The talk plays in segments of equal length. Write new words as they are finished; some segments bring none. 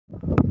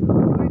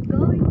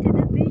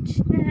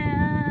beach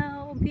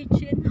now.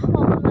 Beach in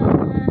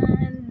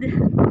Holland.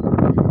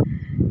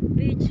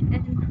 Beach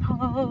in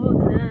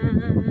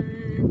Holland.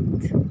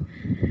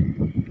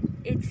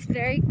 It's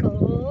very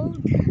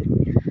cold.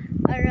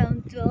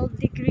 Around 12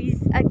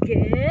 degrees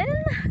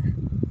again.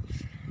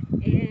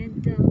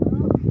 And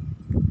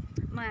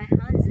my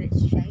hands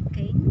is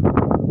shaking.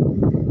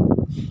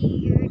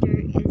 Here there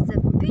is a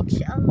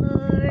beach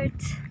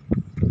alert.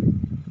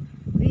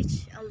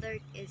 Beach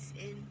alert is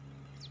in,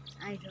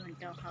 I don't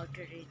know how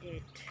to read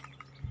it.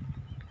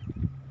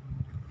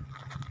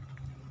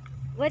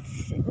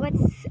 What's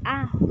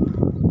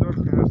Dock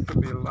has to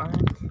be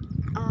lined.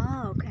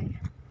 oh, okay.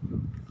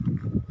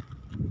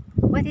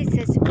 What is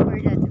this for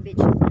that beach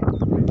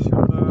alert? Beach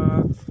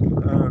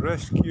alert,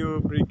 rescue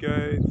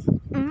brigade.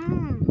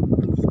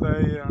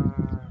 Stay.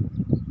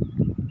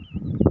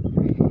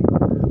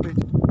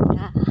 Beach.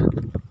 Yeah.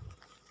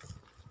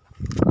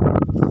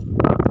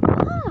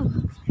 Oh,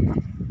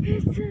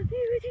 it's a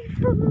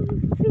beautiful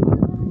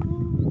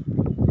field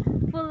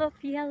full of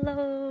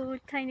yellow,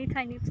 tiny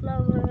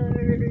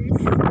flowers.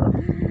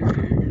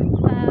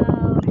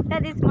 Wow,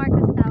 that is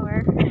Marcus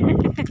Tower.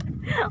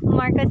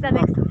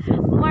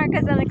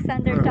 Marcus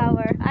Alexander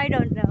Tower. I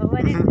don't know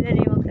what is the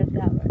name of the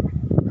tower.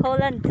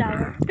 Holland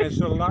Tower. It's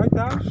a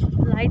lighthouse.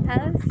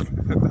 Lighthouse.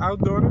 At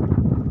Ouddorp.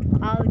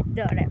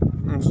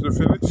 Ouddorp. It's the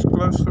village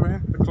close to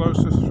it, the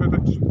closest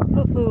village.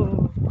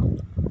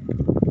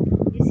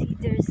 You see,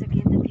 there's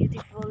again the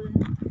beautiful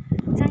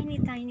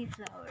tiny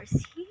flowers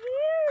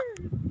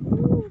here.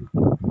 Ooh.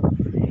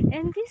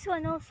 And this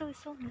one also is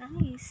so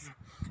nice.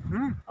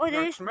 Oh,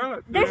 Smell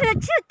it. there's a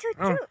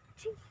choo.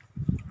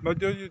 But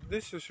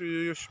this is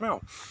you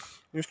smell.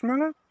 You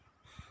smell it?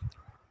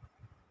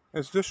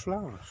 It's just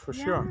flowers for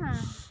sure.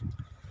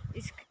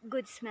 It's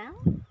good smell.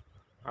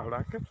 I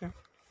like it. Yeah.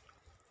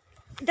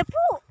 The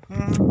pool.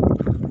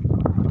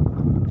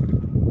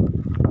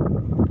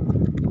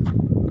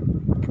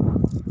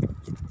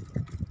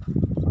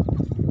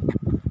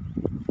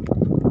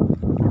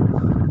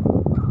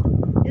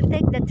 You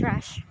take the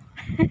trash.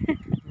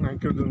 I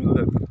couldn't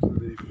let it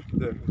leave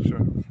there. So,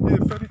 yeah,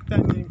 very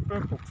tiny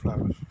purple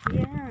flowers.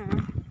 Yeah.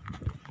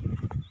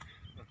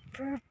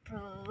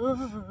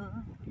 Purple.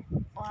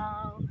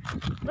 Wow.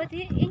 But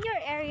in your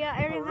area,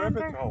 I remember.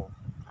 Rabbit hole.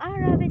 Ah,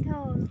 rabbit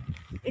hole.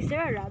 Is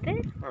there a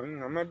rabbit? I don't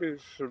know, maybe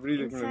it's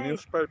reading the Inside.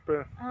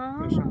 newspaper,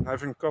 Oh.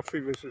 having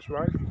coffee with his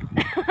wife.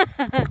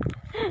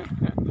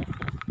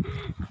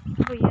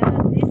 Oh yeah,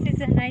 this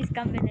is a nice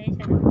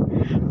combination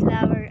of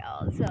flower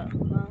also.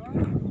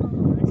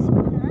 Oh, it's so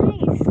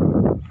nice.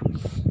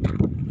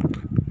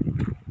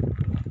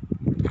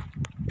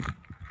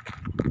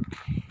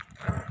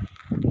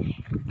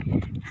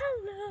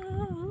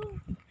 Hello.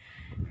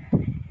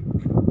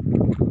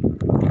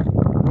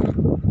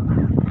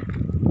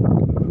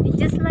 It's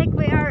just like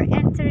we are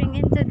entering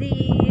into the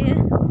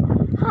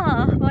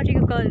what do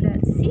you call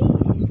that? See?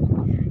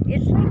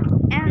 It's like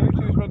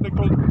This is what they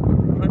call,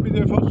 maybe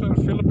they've also in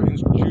the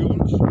Philippines,